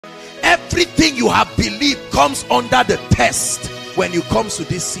Everything you have believed comes under the test when you come to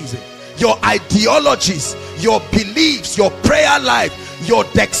this season. Your ideologies, your beliefs, your prayer life, your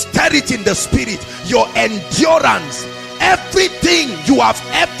dexterity in the spirit, your endurance, everything you have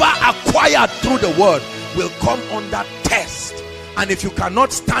ever acquired through the word will come under test. And if you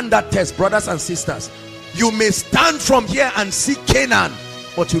cannot stand that test, brothers and sisters, you may stand from here and see Canaan,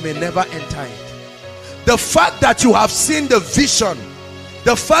 but you may never enter it. The fact that you have seen the vision,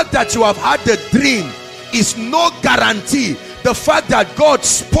 the fact that you have had the dream is no guarantee. The fact that God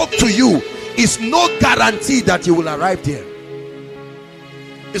spoke to you is no guarantee that you will arrive there.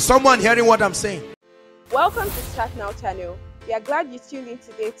 Is someone hearing what I'm saying? Welcome to StartNOW Channel. We are glad you tuned in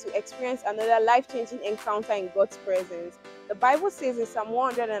today to experience another life-changing encounter in God's presence. The Bible says in Psalm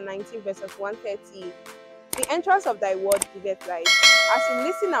 119 verses 130, "The entrance of thy word giveth light." As you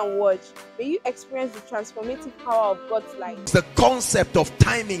listen and watch, may you experience the transformative power of God's light. The concept of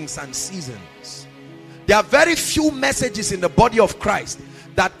timings and seasons. There are very few messages in the body of Christ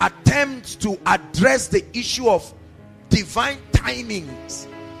that attempt to address the issue of divine timings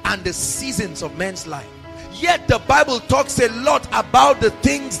and the seasons of men's life. Yet the Bible talks a lot about the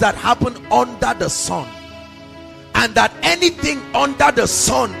things that happen under the sun, and that anything under the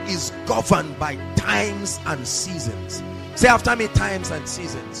sun is governed by times and seasons. Say after me, times and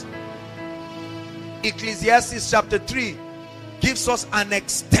seasons. Ecclesiastes chapter 3 gives us an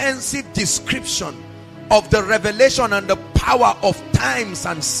extensive description of the revelation and the power of times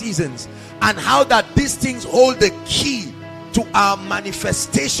and seasons, and how that these things hold the key to our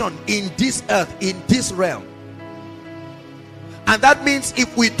manifestation in this earth, in this realm. And that means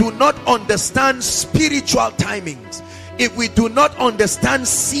if we do not understand spiritual timings, if we do not understand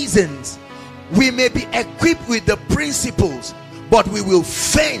seasons, we may be equipped with the principles, but we will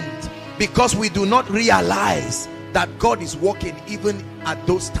faint because we do not realize that God is working even at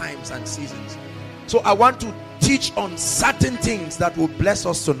those times and seasons. So I want to teach on certain things that will bless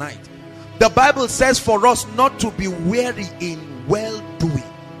us tonight. The Bible says for us not to be weary in well-doing.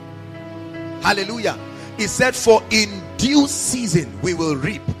 Hallelujah. It said for in due season we will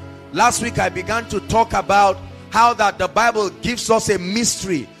reap. Last week I began to talk about how that the Bible gives us a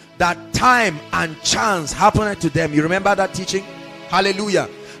mystery that time and chance happened to them. You remember that teaching? Hallelujah.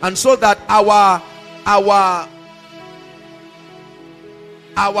 And so that our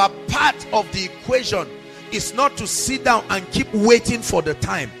part of the equation is not to sit down and keep waiting for the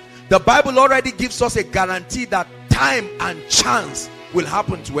time. The Bible already gives us a guarantee that time and chance will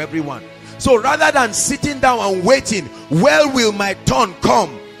happen to everyone. So rather than sitting down and waiting, where will my turn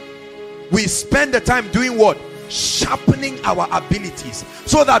come? We spend the time doing what? Sharpening our abilities,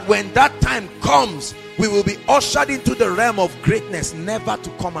 so that when that time comes, we will be ushered into the realm of greatness, never to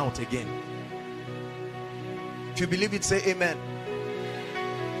come out again. If you believe it, say amen.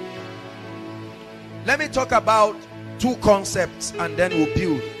 Let me talk about two concepts and then we'll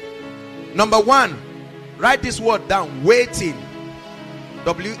build. Number one, write this word down: waiting.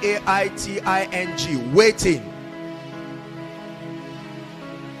 W-A-I-T-I-N-G, waiting.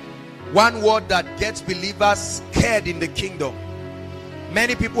 One word that gets believers scared in the kingdom.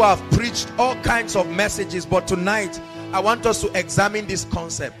 Many people have preached all kinds of messages, but tonight I want us to examine these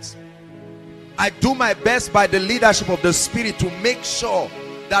concepts. I do my best by the leadership of the Spirit to make sure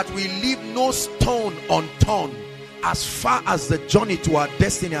that we leave no stone unturned as far as the journey to our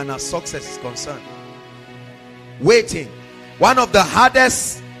destiny and our success is concerned. Waiting. One of the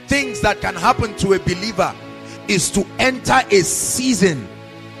hardest things that can happen to a believer is to enter a season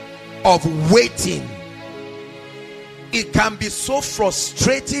of waiting. It can be so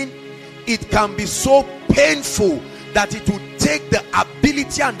frustrating, it can be so painful that it will take the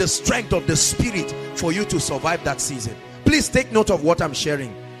ability and the strength of the Spirit for you to survive that season. Please take note of what I'm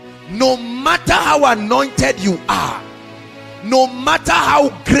sharing. No matter how anointed you are, no matter how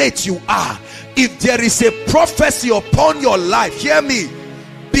great you are, if there is a prophecy upon your life, hear me,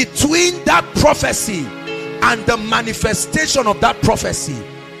 between that prophecy and the manifestation of that prophecy,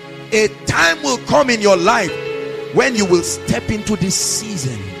 a time will come in your life when you will step into this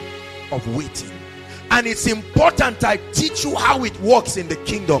season of waiting. And it's important I teach you how it works in the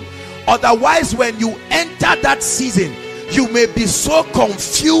kingdom. Otherwise, when you enter that season, you may be so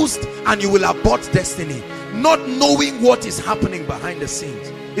confused and you will abort destiny, not knowing what is happening behind the scenes.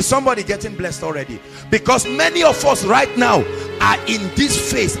 Is somebody getting blessed already? Because many of us right now are in this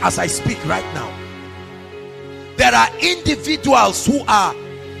phase as I speak right now. There are individuals who are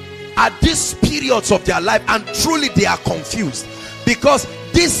at these periods of their life and truly they are confused, because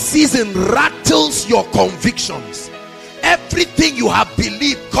this season rattles your convictions. Everything you have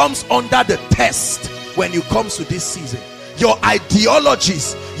believed comes under the test when you come to this season. your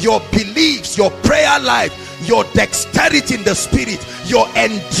ideologies, your beliefs, your prayer life, your dexterity in the spirit, your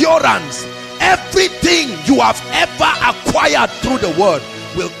endurance, everything you have ever acquired through the word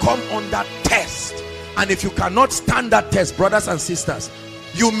will come under test. And if you cannot stand that test, brothers and sisters,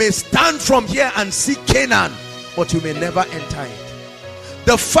 you may stand from here and see Canaan, but you may never enter it.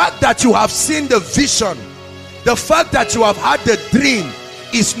 The fact that you have seen the vision, the fact that you have had the dream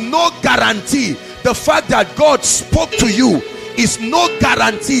is no guarantee. The fact that God spoke to you is no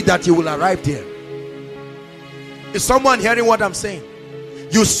guarantee that you will arrive there. Is someone hearing what I'm saying?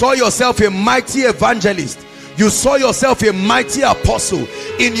 You saw yourself a mighty evangelist. You saw yourself a mighty apostle.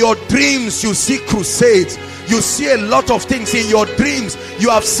 In your dreams, you see crusades. You see a lot of things. In your dreams, you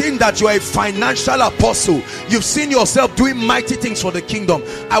have seen that you are a financial apostle. You've seen yourself doing mighty things for the kingdom.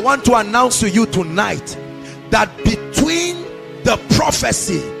 I want to announce to you tonight that between the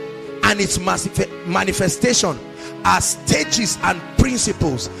prophecy and its manifestation are stages and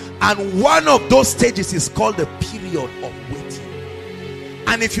principles, and one of those stages is called the period of waiting.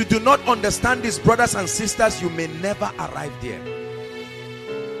 And if you do not understand this, brothers and sisters, you may never arrive there.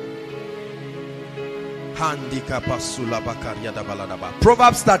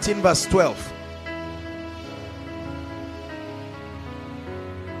 Proverbs 13 verse 12.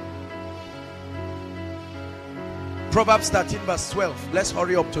 Proverbs 13 verse 12. Let's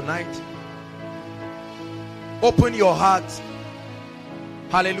hurry up tonight. Open your heart.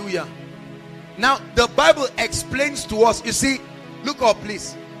 Hallelujah. Now the Bible explains to us. You see, look up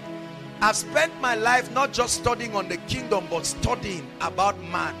please. I've spent my life not just studying on the kingdom, but studying about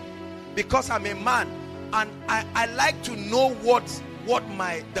man, because I'm a man, and I like to know what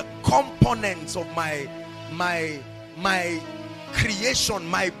the components of my creation,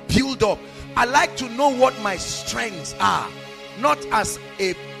 my build up. I like to know what my strengths are, not as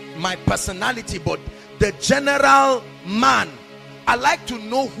my personality, but the general man. I like to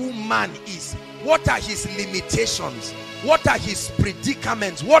know who man is. What are his limitations? What are his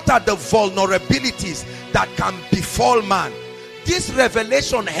predicaments? What are the vulnerabilities that can befall man? This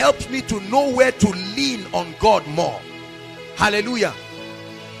revelation helps me to know where to lean on God more. Hallelujah.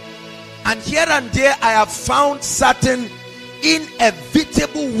 And here and there I have found certain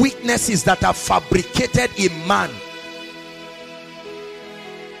inevitable weaknesses that are fabricated in man,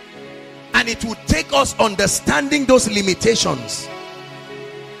 and it will take us understanding those limitations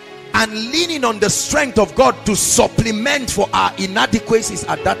and leaning on the strength of God to supplement for our inadequacies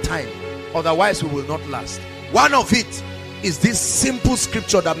at that time. Otherwise we will not last. One of it is this simple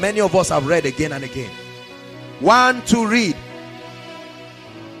scripture that many of us have read again and again. One to read.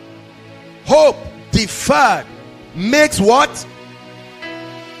 Hope deferred makes what?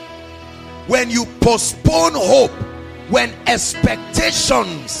 When you postpone hope, when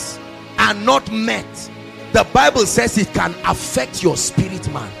expectations are not met, the Bible says it can affect your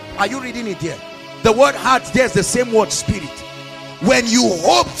spirit man. Are you reading it here? The word heart, there's the same word spirit. When you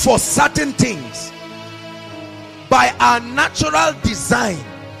hope for certain things, by our natural design,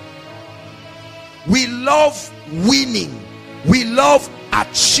 we love winning, we love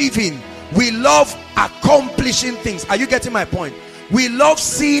achieving, we love accomplishing things. Are you getting my point? We love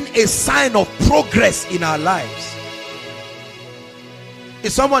seeing a sign of progress in our lives.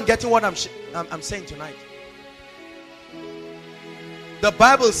 Is someone getting what I'm saying tonight? The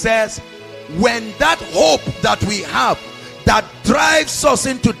Bible says when that hope that we have that drives us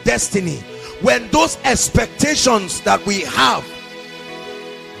into destiny, when those expectations that we have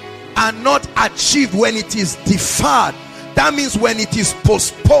are not achieved, when it is deferred, that means when it is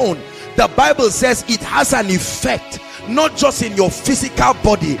postponed, the Bible says it has an effect not just in your physical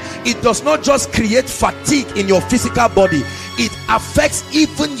body. It does not just create fatigue in your physical body, it affects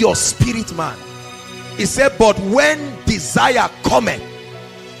even your spirit man. He said, but when desire cometh,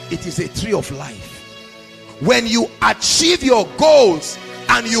 it is a tree of life. When you achieve your goals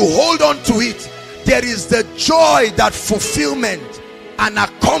and you hold on to it, there is the joy that fulfillment and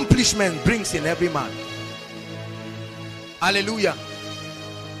accomplishment brings in every man. Hallelujah.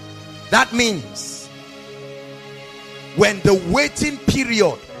 That means when the waiting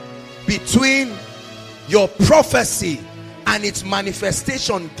period between your prophecy and its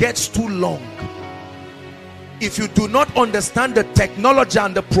manifestation gets too long, if you do not understand the technology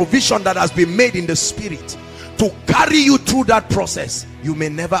and the provision that has been made in the spirit to carry you through that process, you may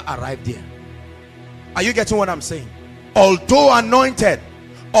never arrive there. Are you getting what I'm saying? Although anointed,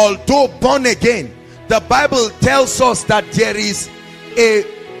 although born again, the Bible tells us that there is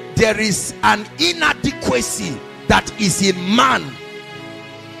an inadequacy that is in man,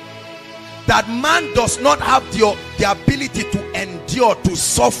 that man does not have the ability to endure, to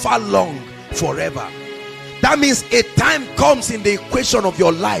suffer long forever. That means a time comes in the equation of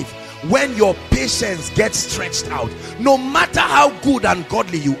your life when your patience gets stretched out, no matter how good and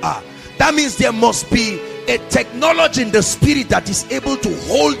godly you are. That means there must be a technology in the spirit that is able to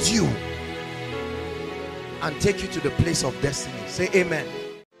hold you and take you to the place of destiny. Say amen.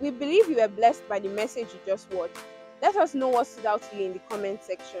 We believe you were blessed by the message you just watched. Let us know what stood out to you in the comment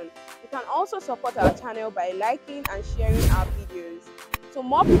section. You can also support our channel by liking and sharing our videos, so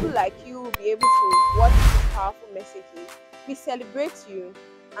more people like you will be able to watch these powerful messages. We celebrate you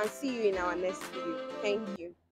and see you in our next video. Thank you.